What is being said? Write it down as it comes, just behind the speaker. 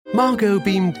Margot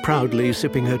beamed proudly,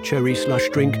 sipping her cherry slush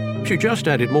drink. She just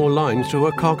added more lines to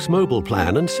her Cox mobile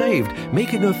plan and saved,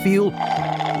 making her feel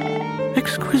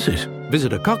exquisite.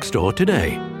 Visit a Cox store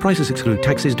today. Prices exclude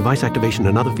taxes, device activation,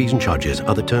 and other fees and charges.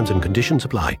 Other terms and conditions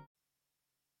apply.